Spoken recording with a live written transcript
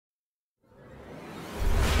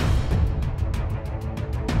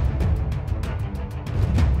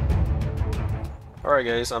Alright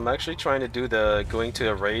guys, I'm actually trying to do the going to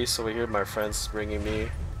a race over here. My friend's bringing me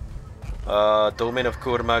Domain of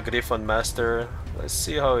Kurma, GRIFFON Master. Let's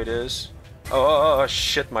see how it is. Oh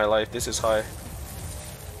shit, my life, this is high.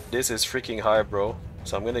 This is freaking high, bro.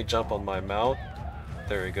 So I'm gonna jump on my mount.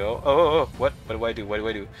 There we go. Oh, what do I do? What do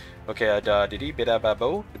I do? Okay, didi bida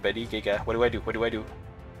babo, bidi giga. What do I do? What do I do?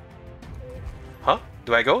 Huh?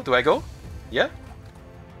 Do I go? Do I go? Yeah?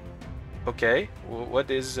 Okay. What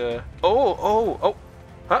is oh!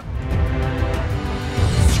 Huh?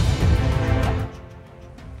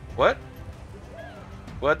 What?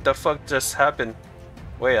 What the fuck just happened?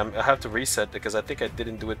 Wait, I have to reset because I think I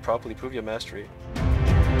didn't do it properly. Prove your mastery.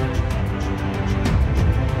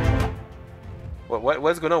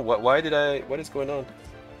 What's going on? What is going on?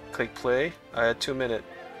 Click play. I had 2 minutes.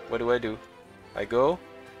 What do I do? I go?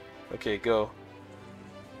 Okay, go.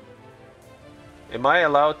 Am I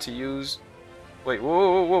allowed to use... Wait,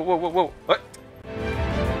 whoa, what?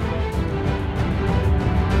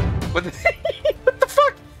 What the, what the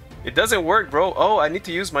fuck? It doesn't work, bro. Oh, I need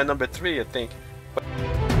to use my number 3, I think.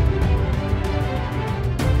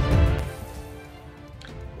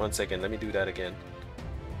 One second, let me do that again.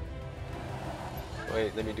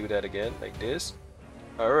 Wait, let me do that again, like this.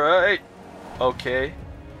 Alright. Okay.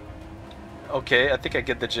 Okay, I think I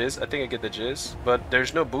get the jizz. I think I get the jizz. But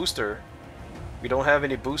there's no booster. We don't have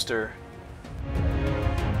any booster.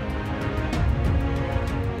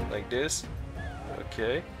 Like this.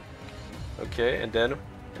 Okay. Okay, and then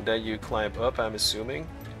you climb up, I'm assuming.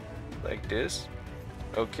 Like this.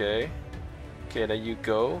 Okay. Okay, then you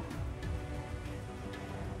go.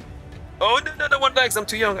 Oh no, one bags. I'm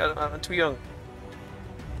too young. I'm too young.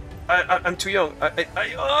 I'm too young. Oh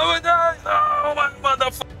my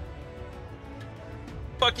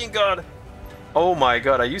motherfucking god. Oh my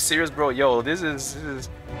god, are you serious, bro? Yo, this is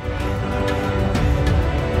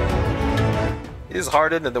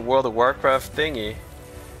harder than the World of Warcraft thingy.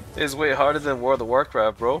 This is way harder than World of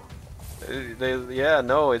Warcraft, bro. Yeah,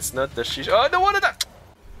 no, it's not the sheesh. Oh, no, what is that?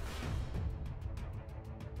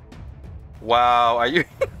 Wow, are you...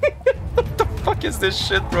 What the fuck is this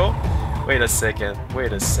shit, bro? Wait a second,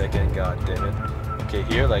 god damn it. Okay,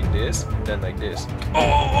 here like this, then like this.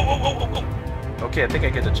 Oh. Okay, I think I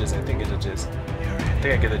get the jizz, I think I get the jizz.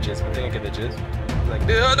 Like,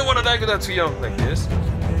 I don't want to die because I'm too young. Like this.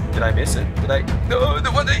 Did I miss it? Did I? No, the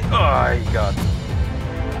one day. Oh, I got.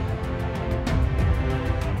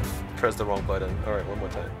 Press the wrong button. Alright, one more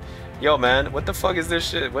time. Yo, man, what the fuck is this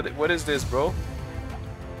shit? What is this, bro?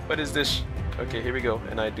 What is this? Okay, here we go.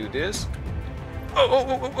 And I do this.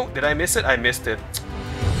 Oh. Did I miss it? I missed it.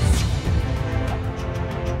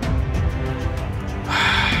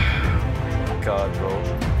 God, bro.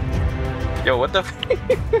 Yo, what the f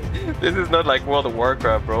This is not like World of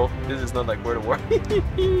Warcraft, bro. This is not like World of Warcraft.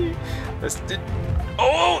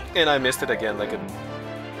 Oh! And I missed it again like a...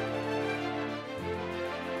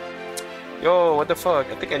 Yo, what the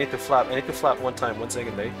fuck? I think I need to flap. I need to flap one time. 1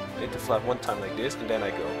 second, babe. I need to flap one time like this, and then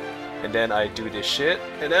I go. And then I do this shit,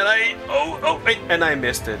 and then I... Oh, wait, and I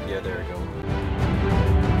missed it. Yeah, there we go.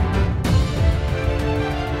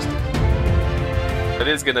 It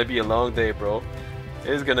is gonna be a long day, bro.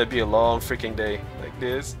 It's gonna be a long freaking day. Like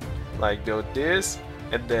this, like do this,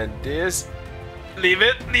 and then this. Leave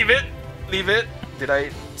it. Did I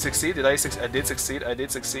succeed? I did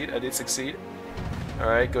succeed.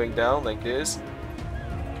 Alright, going down like this,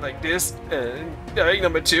 and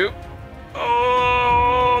number 2.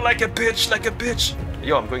 Oh, like a bitch.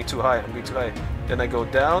 Yo, I'm going too high. Then I go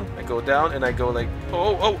down, and I go like,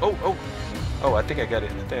 oh, I think I got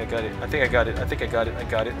it. I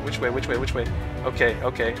got it. Which way? Okay.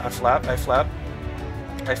 I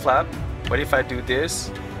flap. What if I do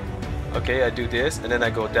this? Okay, I do this, and then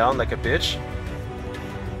I go down like a bitch.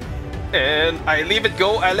 And I leave it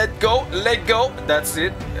go. I let go. That's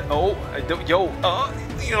it. Oh, I do. Yo.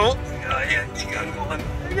 You know.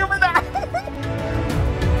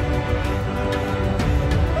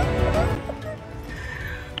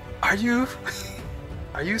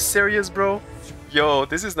 Are you serious, bro? Yo,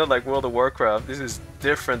 this is not like World of Warcraft. This is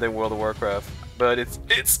different than World of Warcraft. But it's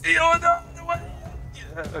yo, no,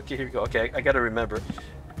 yeah. Okay, here we go. Okay, I gotta remember.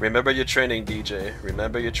 Remember your training, DJ.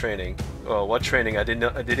 Remember your training. Oh, what training? I didn't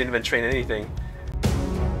even train anything.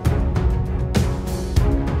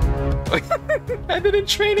 I didn't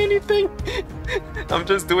train anything. I'm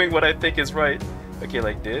just doing what I think is right. Okay,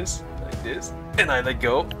 like this, and I let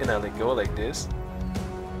go, like this.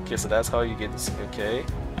 Okay, so that's how you get this. Okay,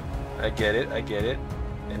 I get it.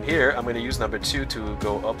 And here I'm gonna use number 2 to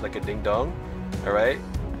go up like a ding dong. All right,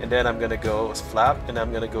 and then I'm gonna go flap, and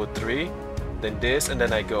I'm gonna go 3, then this, and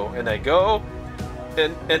then I go, and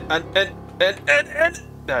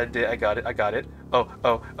And I got it. I got it.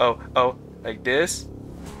 Oh, like this.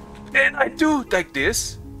 And I do like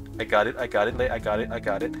this. I got it. I got it. I got it. I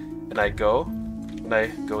got it. And I go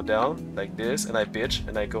down like this, and I bitch,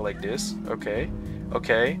 and I go like this. Okay,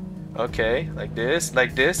 like this,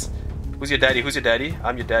 like this. Who's your daddy? Who's your daddy?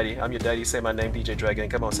 I'm your daddy. I'm your daddy. Say my name, DJ Dragon.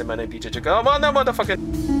 Come on, say my name, DJ Dragon. Come on, no motherfucker.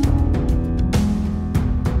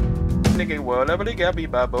 Nigga, whatever they got me,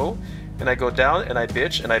 babo. And I go down, and I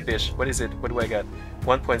bitch, and I bitch. What is it? What do I got?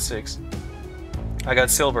 1.6. I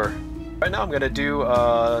got silver. Right now, I'm gonna do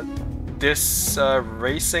this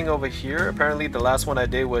racing over here. Apparently, the last one I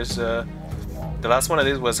did was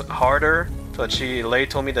harder. But Lei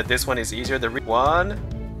told me that this one is easier. 1,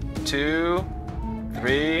 2,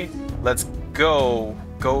 3. Let's go.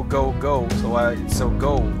 Go. So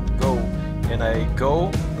go. And I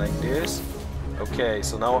go like this. Okay,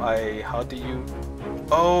 so now how do you...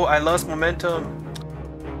 Oh, I lost momentum.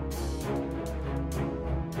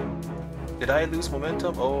 Did I lose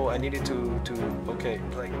momentum? Oh, I needed to okay,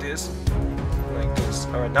 like this.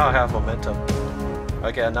 Alright, now I have momentum.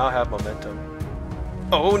 Okay, now I have momentum.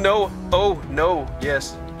 Oh no,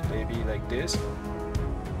 yes. Maybe like this.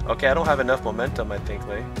 Okay, I don't have enough momentum, I think,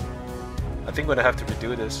 Lei. I think I'm gonna have to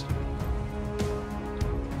redo this.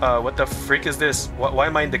 What the freak is this? Why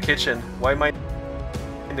am I in the kitchen? Why am I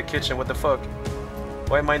in the kitchen? What the fuck?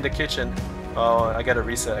 Why am I in the kitchen? Oh, I gotta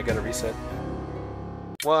reset.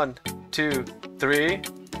 1, 2, 3.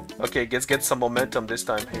 Okay, let's get some momentum this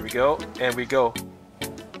time. Here we go, and we go.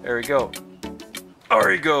 There we go. There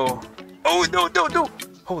we go. Oh no!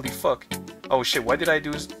 Holy fuck! Oh shit! Why did I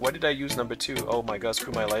use number 2? Oh my god!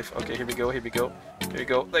 Screw my life. Okay, here we go.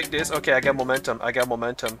 Like this. Okay, I got momentum.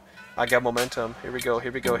 Here we go.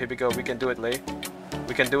 We can do it, Lei.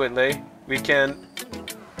 We can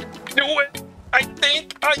do it. I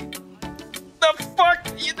think the fuck,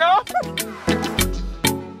 you know?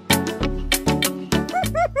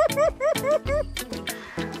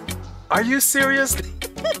 Are you serious?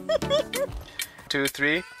 2,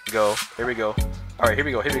 3, go. Here we go. Alright, here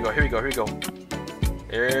we go. There we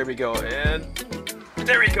go, and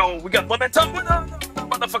there we go. We got momentum.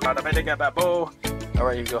 Motherfucker.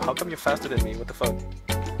 Alright, here we go. How come you're faster than me? What the fuck?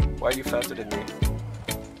 Why are you faster than me?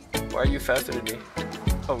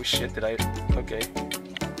 Oh shit, did I? Okay.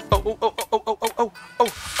 Oh,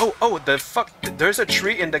 the fuck. There's a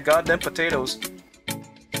tree in the goddamn potatoes.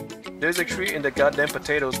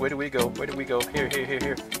 Where do we go?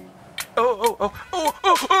 Here. Oh.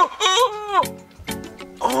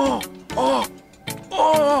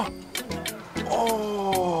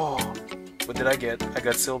 What did I get? I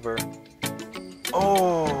got silver.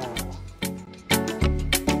 Oh.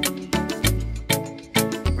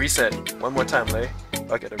 Reset. One more time, Lei.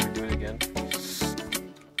 I gotta redo it again.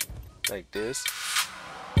 Like this.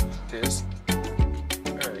 There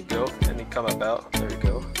we go. And then come about. There we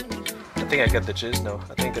go. I think I got the jizz. No,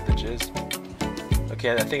 I think I got the jizz.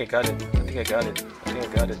 Okay, I think I got it.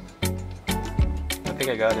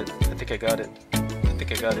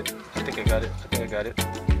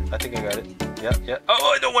 Yeah.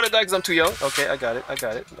 Oh, I don't want to die because I'm too young. Okay, I got it.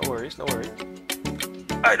 No worries.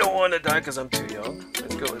 I don't want to die because I'm too young.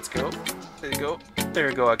 Let's go. There you go. There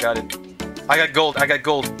we go, I got it. I got gold. I got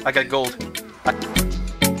gold. I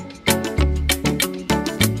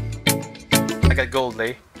got gold,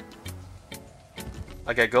 Lei.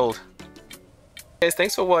 I got gold. Guys,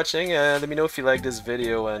 thanks for watching. Let me know if you like this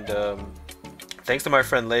video, and thanks to my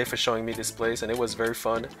friend Lei for showing me this place, and it was very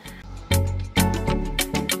fun.